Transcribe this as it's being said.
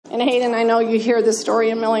And Hayden, I know you hear this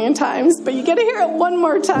story a million times, but you get to hear it one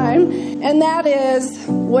more time. And that is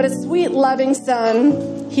what a sweet, loving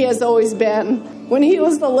son he has always been. When he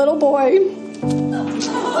was the little boy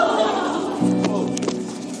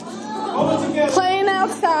playing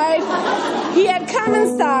outside, he had come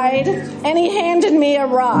inside and he handed me a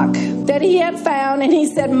rock that he had found, and he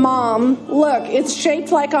said, "Mom, look, it's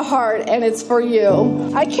shaped like a heart and it's for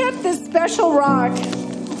you." I kept this special rock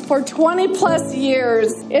for 20 plus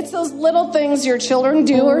years. It's those little things your children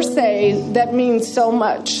do or say that mean so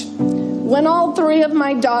much. When all three of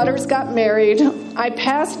my daughters got married, I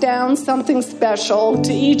passed down something special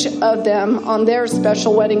to each of them on their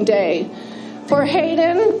special wedding day. For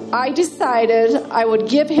Hayden, I decided I would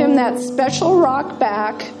give him that special rock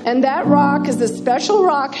back, and that rock is a special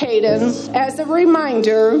rock, Hayden, as a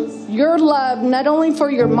reminder, your love not only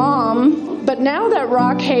for your mom, but now that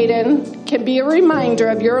rock, Hayden, can be a reminder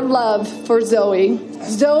of your love for Zoe.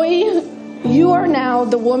 Zoe, you are now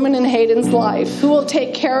the woman in Hayden's life who will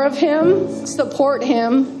take care of him, support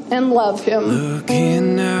him, and love him.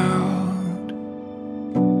 Looking out,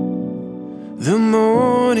 the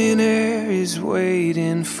morning air is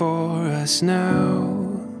waiting for us now,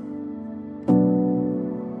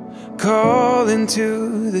 calling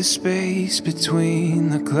to the space between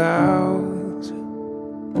the clouds.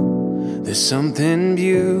 There's something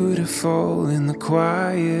beautiful in the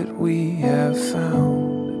quiet we have found.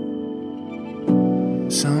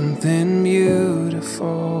 Something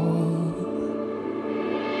beautiful.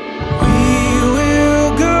 We will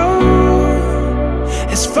go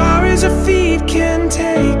as far as our feet can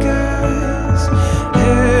take us.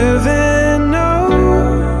 Heaven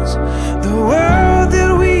knows the world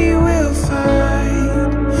that we will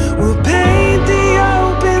find. We'll paint the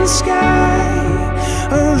open sky,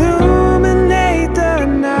 illuminate the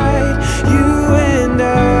night. You and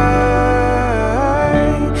I,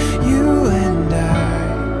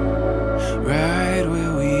 right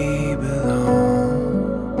where we belong.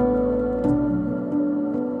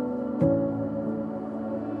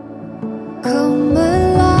 Come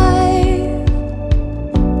alive.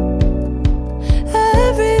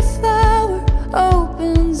 Every flower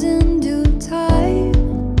opens in due time.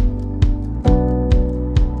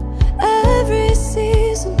 Every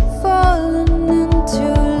season falling into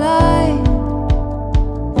light.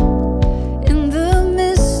 In the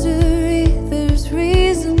mystery, there's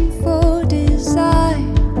reason for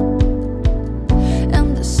design, and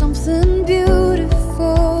there's something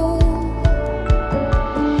beautiful.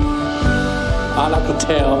 I like to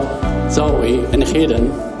tell Zoe and Hayden,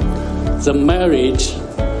 the marriage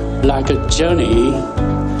like a journey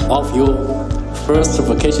of your first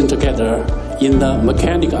vacation together in the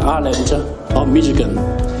mechanic island of Michigan.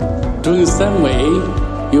 Doing the same way,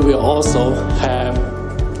 you will also have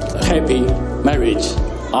a happy marriage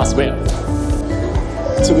as well.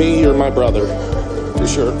 To me, you're my brother, for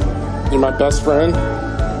sure. You're my best friend,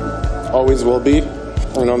 always will be.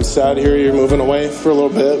 And I'm sad to hear you're moving away for a little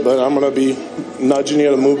bit, but I'm going to be nudging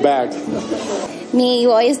you to move back. May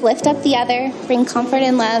you always lift up the other, bring comfort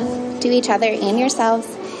and love to each other and yourselves,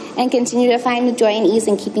 and continue to find the joy and ease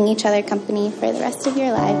in keeping each other company for the rest of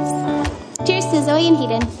your lives. Cheers to Zoe and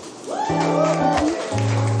Hayden.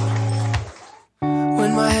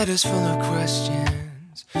 When my head is full of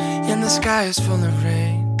questions and the sky is full of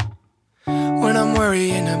rain, when I'm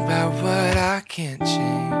worrying about what I can't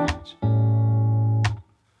change,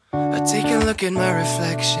 I take a look at my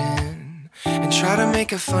reflection and try to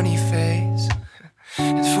make a funny face,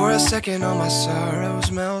 and for a second all my sorrows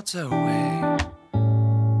melt away.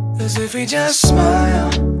 As if we just smile,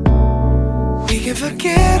 we can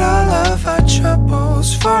forget all of our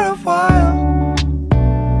troubles for a while.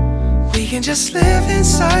 We can just live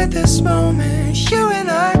inside this moment. You and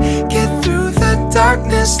I get through the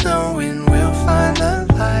darkness, knowing we'll find the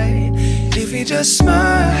light. If we just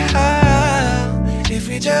smile, if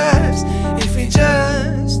we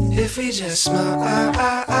just smile,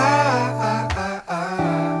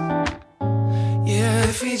 yeah,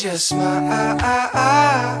 if we just smile.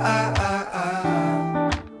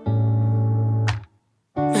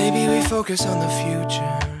 Maybe we focus on the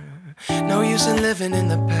future, no use in living in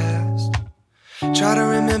the past. Try to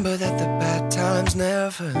remember that the bad times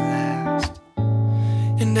never last.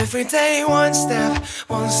 And every day one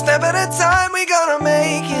step at a time, we gonna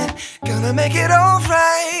make it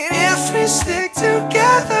alright. If we stick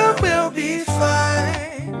together, we'll be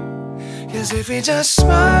fine. 'Cause if we just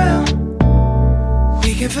smile,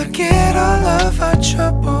 we can forget all of our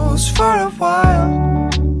troubles for a while.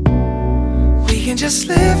 We can just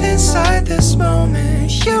live inside this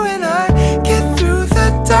moment. You and I get through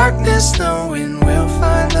the darkness, knowing we'll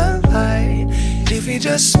find the light. If we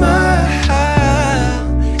just smile,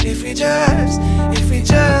 if we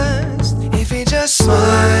just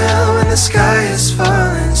smile when the sky is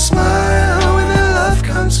falling, smile when the love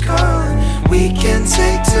comes calling. We can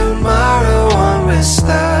take tomorrow on with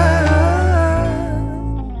style.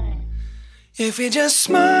 If we just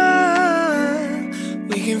smile,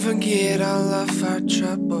 we can forget all of our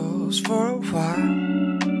troubles for a while.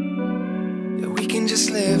 Yeah, we can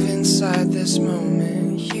just live inside this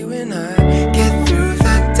moment, you and I. Get through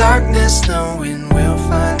the darkness knowing we'll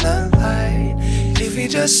find the light. If we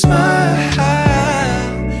just smile,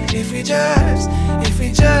 if we just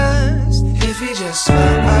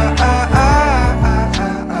smile,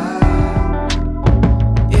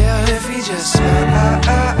 yeah, if we just smile,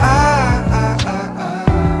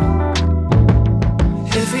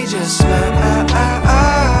 if we just smile,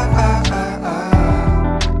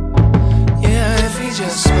 yeah, if we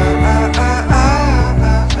just smile,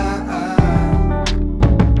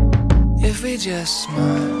 if we just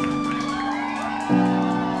smile.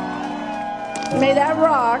 May that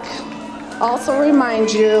rock also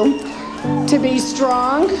remind you to be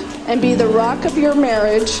strong and be the rock of your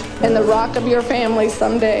marriage and the rock of your family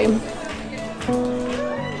someday.